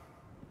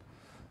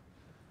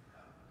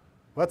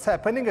 What's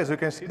happening, as you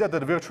can see, that the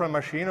virtual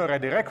machine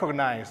already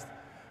recognized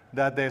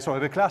that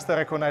the cluster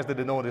recognized that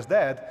the node is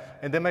dead,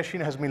 and the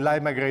machine has been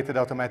live migrated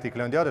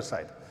automatically on the other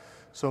side.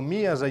 So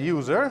me as a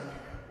user,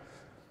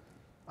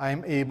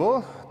 I'm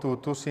able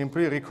to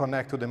simply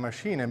reconnect to the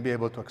machine and be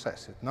able to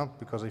access it, no?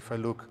 Because if I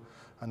look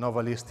at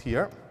Nova list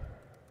here,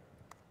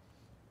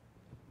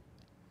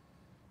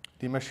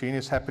 the machine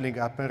is happily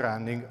up and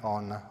running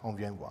on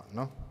VM1,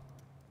 no?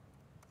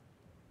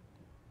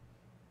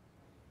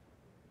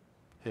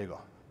 Here you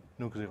go,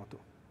 NUC 02.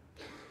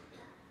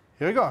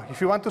 Here we go. If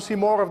you want to see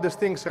more of these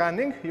things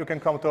running, you can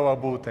come to our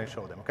booth and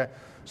show them, okay?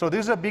 So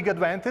this is a big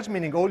advantage,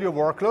 meaning all your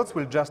workloads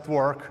will just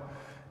work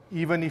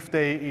even if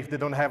they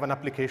don't have an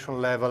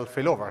application level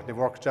failover. They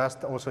work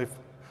just also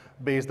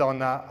based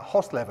on a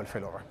host level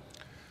failover.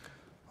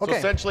 Okay. So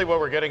essentially what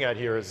we're getting at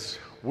here is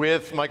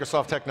with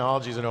Microsoft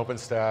technologies and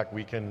OpenStack,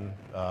 we can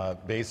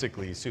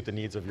basically suit the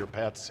needs of your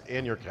pets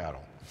and your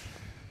cattle.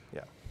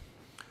 Yeah.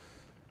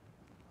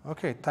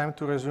 Okay, time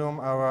to resume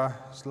our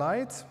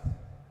slides.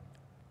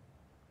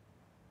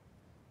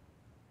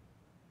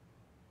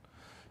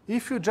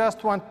 If you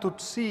just want to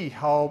see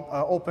how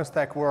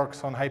OpenStack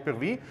works on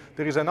Hyper-V,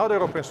 there is another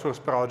open source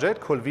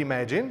project called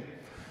vMagine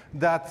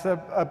that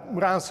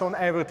runs on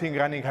everything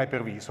running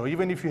Hyper-V. So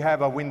even if you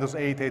have a Windows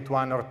 8,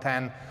 8.1, or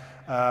 10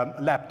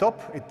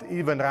 laptop, it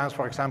even runs,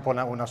 for example,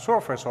 on a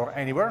Surface or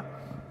anywhere,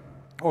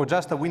 or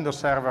just a Windows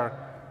server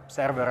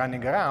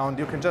running around,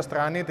 you can just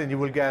run it and you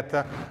will get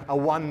a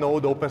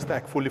one-node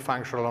OpenStack fully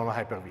functional on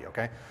Hyper-V,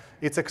 okay?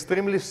 It's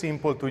extremely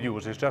simple to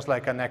use. It's just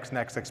like a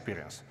next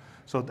experience.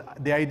 So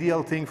the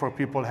ideal thing for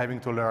people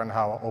having to learn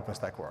how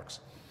OpenStack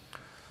works.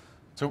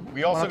 So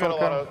we also get a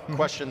lot of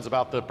questions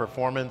about the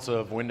performance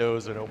of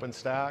Windows and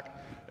OpenStack.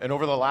 And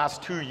over the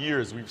last 2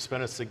 years, we've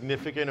spent a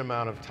significant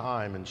amount of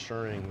time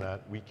ensuring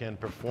that we can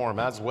perform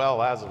as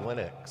well as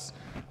Linux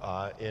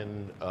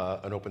in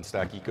an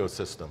OpenStack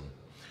ecosystem.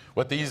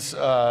 What these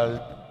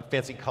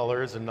fancy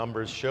colors and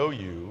numbers show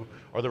you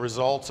are the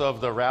results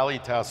of the rally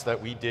test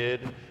that we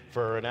did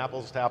for an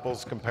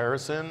apples-to-apples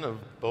comparison of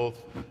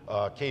both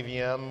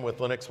KVM with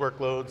Linux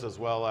workloads, as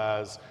well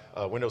as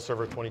Windows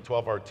Server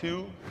 2012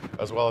 R2,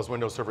 as well as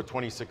Windows Server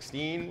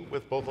 2016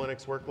 with both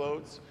Linux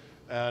workloads.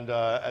 And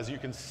as you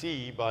can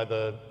see by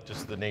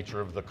just the nature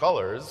of the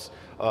colors,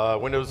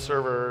 Windows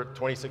Server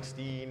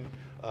 2016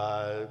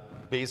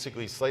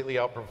 basically slightly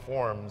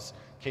outperforms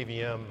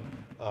KVM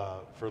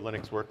for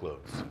Linux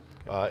workloads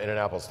in an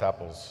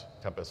apples-to-apples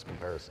Tempest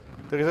comparison.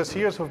 There is a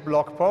series of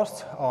blog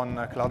posts on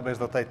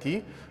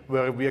cloudbase.it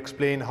where we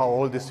explain how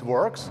all this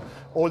works.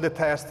 All the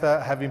tests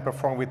have been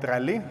performed with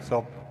Rally,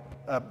 so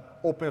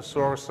open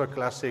source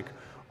classic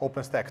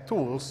OpenStack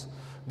tools.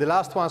 The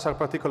last ones are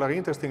particularly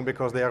interesting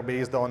because they are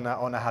based on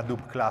a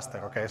Hadoop cluster,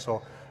 okay?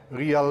 So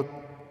real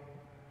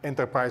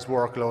enterprise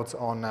workloads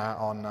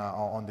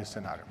on this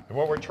scenario. And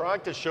what we're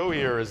trying to show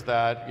here is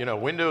that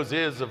Windows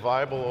is a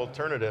viable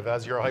alternative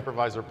as your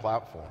hypervisor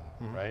platform,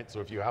 right? So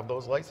if you have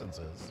those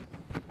licenses,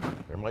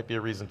 there might be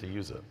a reason to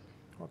use it.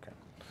 Okay.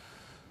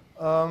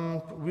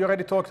 We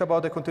already talked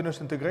about the continuous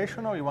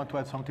integration, or you want to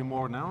add something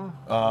more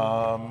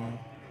now?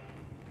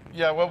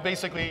 Yeah, well,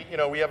 basically,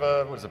 we have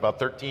about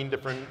 13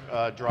 different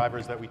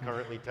drivers that we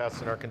currently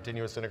test in our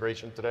continuous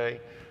integration today.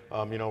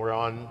 We're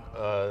on,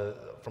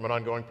 from an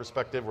ongoing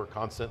perspective, we're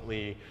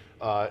constantly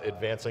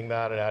advancing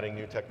that and adding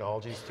new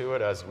technologies to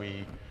it as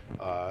we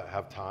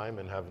have time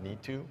and have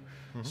need to.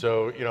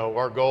 So,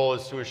 our goal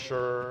is to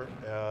assure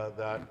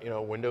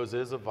that, Windows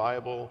is a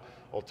viable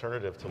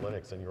alternative to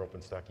Linux in your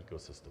OpenStack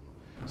ecosystem.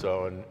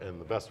 So, and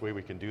the best way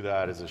we can do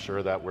that is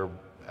assure that we're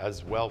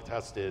as well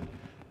tested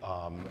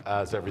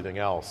as everything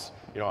else.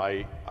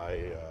 I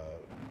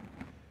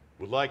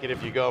would like it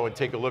if you go and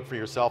take a look for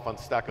yourself on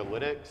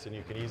Stackalytics, and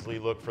you can easily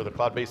look for the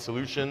cloud-based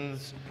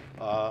solutions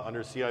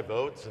under CI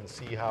votes and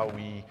see how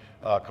we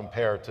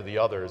compare to the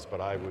others,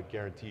 but I would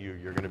guarantee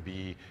you're going to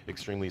be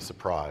extremely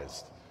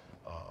surprised.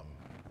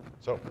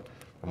 So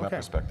from that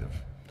perspective.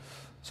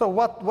 So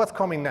what's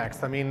coming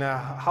next? I mean,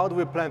 how do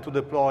we plan to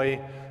deploy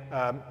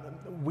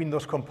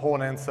Windows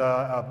components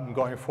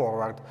going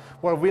forward?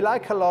 Well, we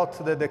like a lot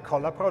the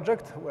Collar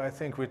project, I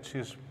think, which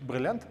is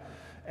brilliant.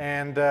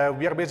 And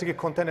we are basically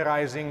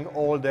containerizing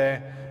all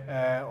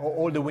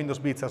the Windows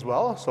bits as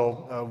well.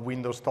 So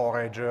Windows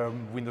storage,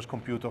 Windows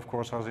Compute, of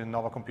course, as in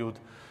Nova Compute,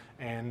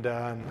 and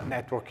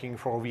networking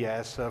for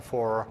OVS,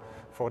 for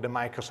the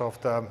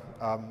Microsoft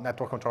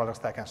network controller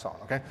stack and so on,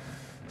 okay?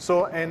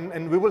 So,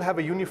 and we will have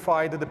a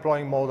unified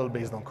deploying model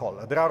based on call.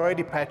 There are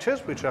already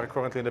patches, which are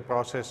currently in the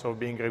process of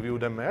being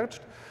reviewed and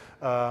merged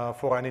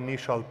for an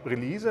initial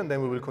release, and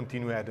then we will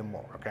continue adding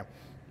more, okay?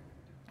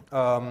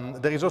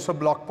 There is also a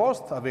blog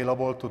post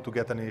available to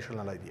get an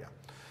initial idea.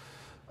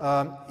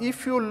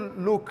 If you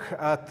look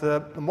at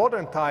the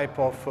modern type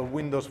of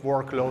Windows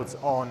workloads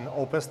on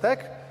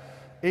OpenStack,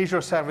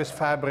 Azure Service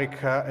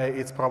Fabric,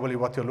 it's probably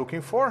what you're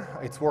looking for.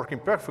 It's working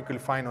perfectly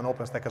fine on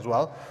OpenStack as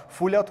well,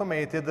 fully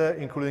automated,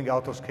 including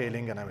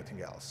auto-scaling and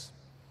everything else.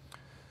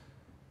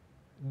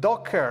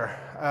 Docker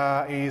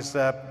is,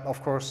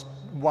 of course,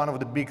 one of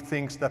the big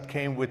things that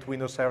came with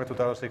Windows Server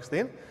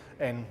 2016,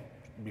 and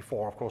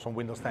before, of course, on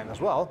Windows 10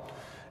 as well.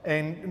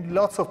 And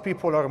lots of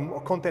people are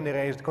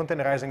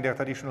containerizing their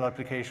traditional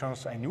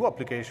applications and new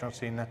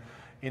applications in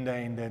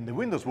the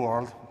Windows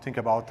world. Think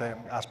about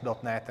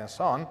ASP.NET and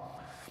so on.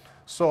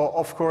 So,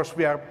 of course,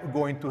 we are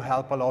going to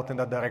help a lot in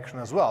that direction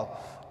as well,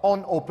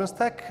 on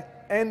OpenStack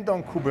and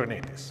on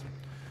Kubernetes.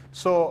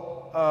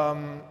 So,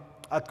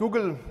 at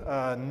Google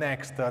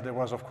Next, there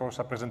was, of course,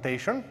 a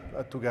presentation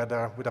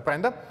together with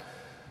Apprenda,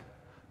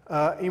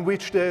 in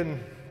which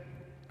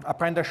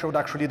Apprenda showed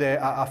actually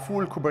a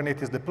full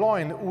Kubernetes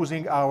deployment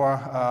using our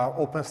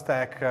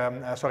OpenStack,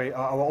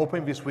 our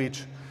Open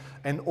vSwitch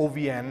and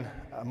OVN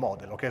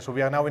model. Okay, so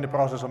we are now in the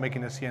process of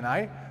making a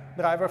CNI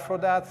driver for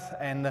that,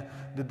 and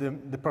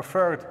the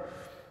preferred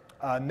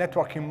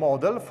networking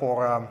model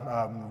for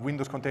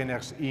Windows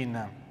containers in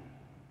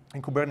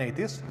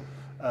Kubernetes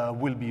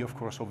will be, of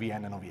course,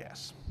 OVN and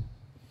OVS.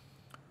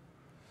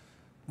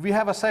 We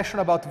have a session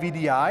about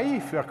VDI,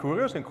 if you are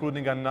curious,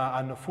 including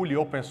a fully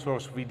open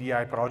source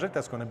VDI project.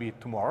 That's going to be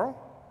tomorrow.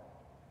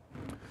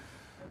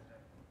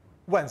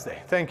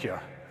 Wednesday, thank you.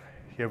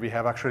 Here we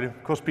have actually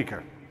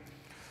co-speaker.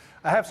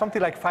 I have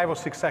something like 5 or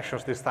 6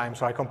 sessions this time,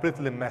 so I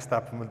completely messed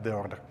up with the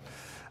order.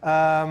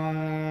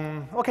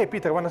 Okay,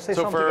 Peter, want to say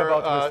something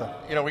about Vista?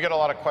 You know, we get a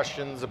lot of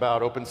questions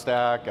about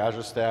OpenStack,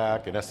 Azure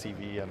Stack, and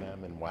SCV,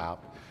 MM, and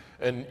WAP.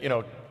 And you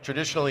know,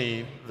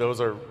 traditionally, those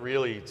are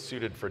really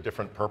suited for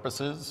different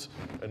purposes.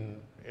 And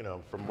you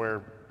know, from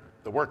where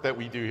the work that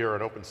we do here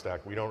at OpenStack,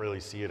 we don't really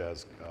see it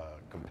as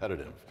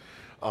competitive.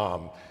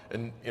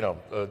 And you know,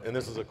 and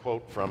this is a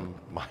quote from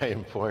my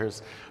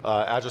employers.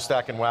 Azure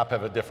Stack and WAP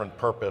have a different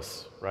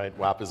purpose, right?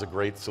 WAP is a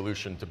great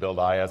solution to build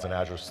IaaS, and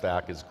Azure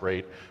Stack is a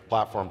great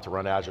platform to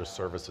run Azure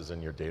services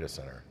in your data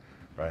center,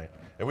 right?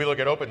 And we look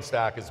at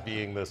OpenStack as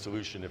being the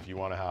solution if you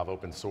want to have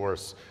open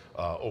source,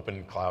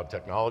 open cloud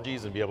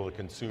technologies and be able to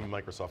consume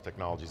Microsoft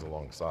technologies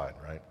alongside,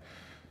 right?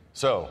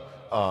 So,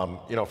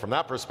 you know, from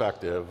that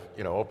perspective,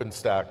 you know,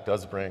 OpenStack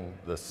does bring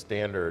the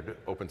standard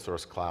open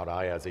source cloud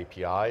IaaS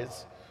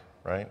APIs,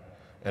 right?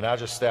 And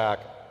Azure Stack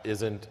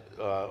isn't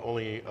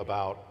only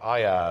about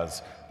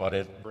IaaS, but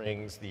it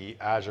brings the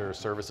Azure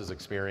services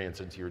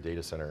experience into your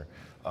data center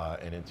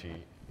and into,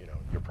 you know,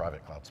 your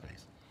private cloud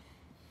space.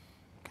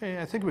 Okay,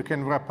 I think we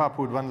can wrap up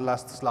with one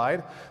last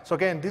slide. So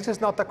again, this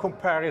is not a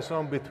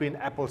comparison between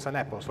apples and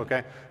apples,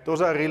 okay?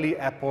 Those are really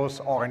apples,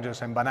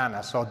 oranges, and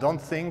bananas. So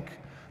don't think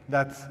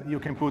that you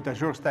can put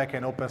Azure Stack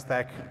and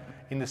OpenStack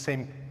in the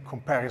same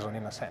comparison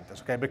in a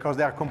sentence, okay? Because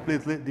they are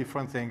completely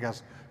different things,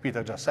 as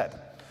Peter just said.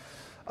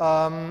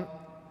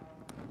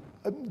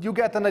 You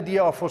get an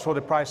idea of also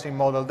the pricing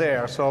model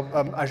there. So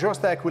Azure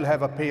Stack will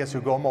have a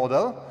pay-as-you-go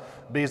model,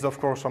 based, of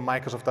course, on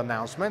Microsoft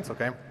announcements,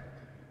 okay?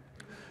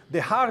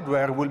 The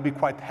hardware will be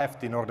quite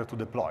hefty in order to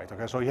deploy it,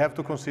 okay? So you have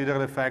to consider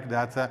the fact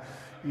that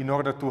in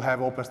order to have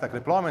OpenStack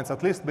deployments,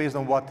 at least based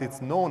on what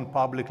is known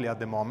publicly at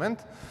the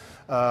moment,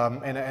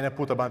 and I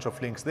put a bunch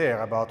of links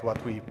there about what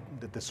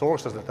the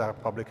sources that are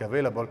publicly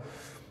available,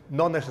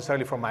 not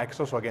necessarily from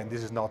Microsoft. So again,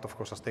 this is not, of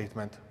course, a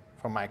statement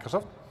from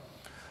Microsoft.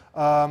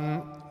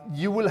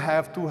 You will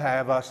have to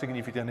have a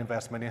significant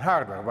investment in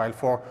hardware. While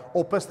for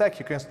OpenStack,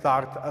 you can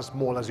start as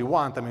small as you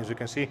want. I mean, as you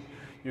can see,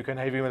 you can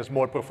have even a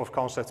small proof of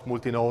concepts,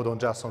 multi-node, on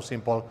just some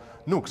simple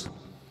nukes.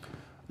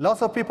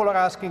 Lots of people are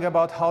asking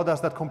about how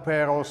does that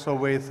compare also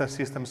with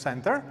System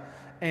Center.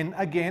 And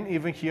again,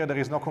 even here, there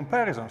is no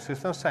comparison.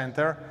 System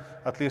Center,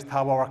 at least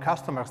how our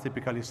customers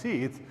typically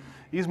see it,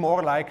 is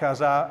more like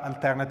as an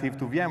alternative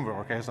to VMware,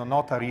 okay? So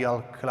not a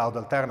real cloud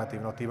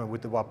alternative, not even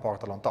with the web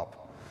portal on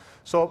top.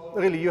 So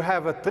really, you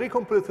have 3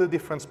 completely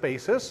different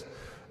spaces.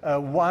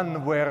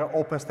 One where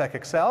OpenStack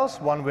excels,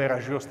 one where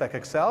Azure Stack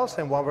excels,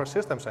 and one where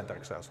System Center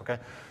excels, okay?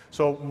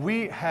 So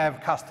we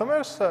have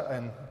customers,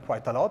 and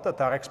quite a lot,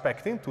 that are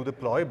expecting to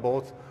deploy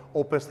both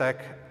OpenStack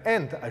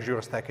and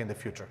Azure Stack in the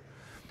future.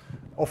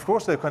 Of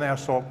course, they can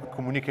also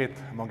communicate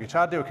among each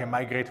other. You can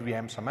migrate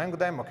VMs among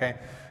them, okay?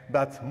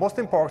 But most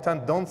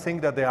important, don't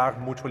think that they are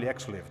mutually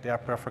exclusive. They are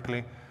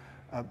perfectly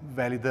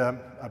valid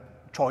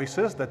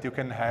choices that you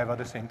can have at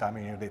the same time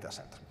in your data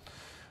center.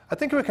 I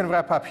think we can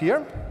wrap up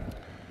here.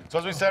 So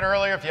as we said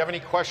earlier, if you have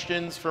any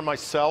questions for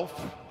myself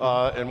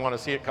and want to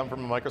see it come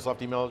from a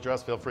Microsoft email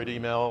address, feel free to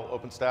email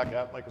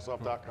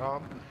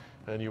openstack@microsoft.com,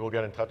 and you will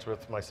get in touch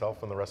with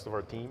myself and the rest of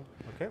our team.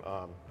 Okay.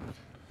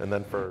 And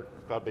then for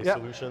cloud-based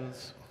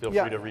solutions, feel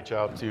free to reach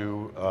out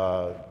to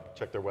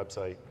check their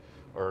website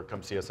or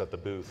come see us at the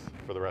booth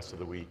for the rest of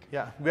the week.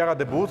 Yeah, we are at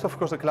the booth, of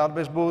course, the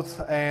cloud-based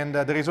booth, and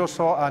there is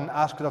also an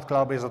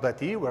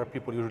ask.cloudbase.it where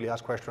people usually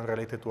ask questions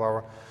related to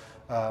our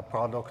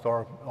product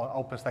or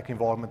OpenStack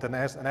involvement and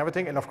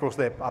everything, and of course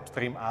the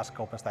upstream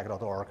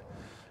ask.openstack.org.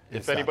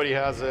 If anybody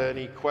has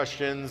any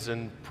questions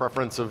and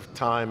preference of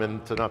time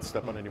and to not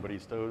step on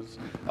anybody's toes,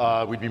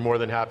 we'd be more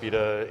than happy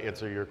to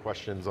answer your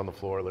questions on the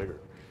floor later.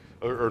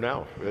 Or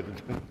now.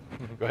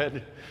 Go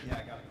ahead. Yeah,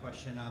 I got a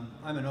question.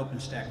 I'm an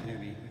OpenStack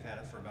newbie. We've had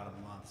it for about a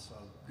month, so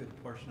a good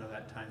portion of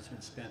that time's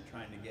been spent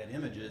trying to get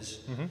images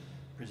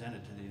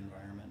presented to the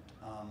environment.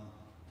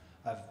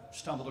 I've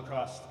stumbled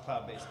across the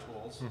cloud-based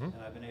tools, and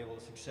I've been able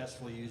to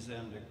successfully use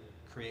them to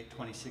create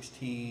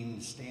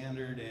 2016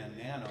 standard and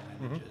nano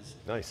images.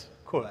 Nice.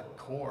 Cool. But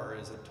core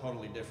is a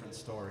totally different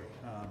story.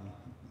 I'm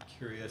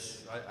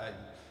curious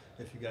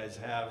if you guys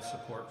have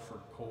support for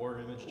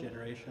core image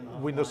generation offline.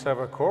 Windows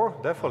Server Core,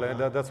 definitely.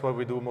 That's what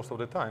we do most of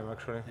the time,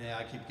 actually. Yeah,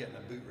 I keep getting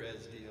a boot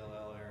res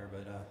DLL error,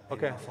 but maybe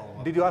Okay. I'll follow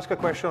up. Did you ask a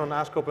question on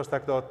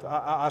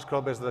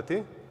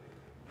ask.cloudbase.it?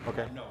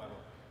 Okay. No, I won't.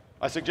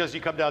 I suggest you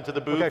come down to the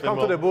booth Okay, and come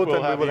to we'll, the booth we'll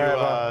and we have will you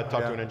have,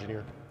 talk to an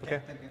engineer.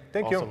 Okay. Thank you.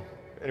 Thank you.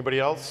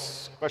 Anybody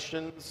else?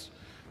 Questions?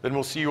 Then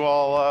we'll see you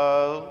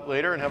all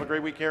later and have a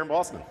great week here in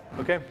Boston.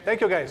 Okay.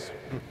 Thank you, guys.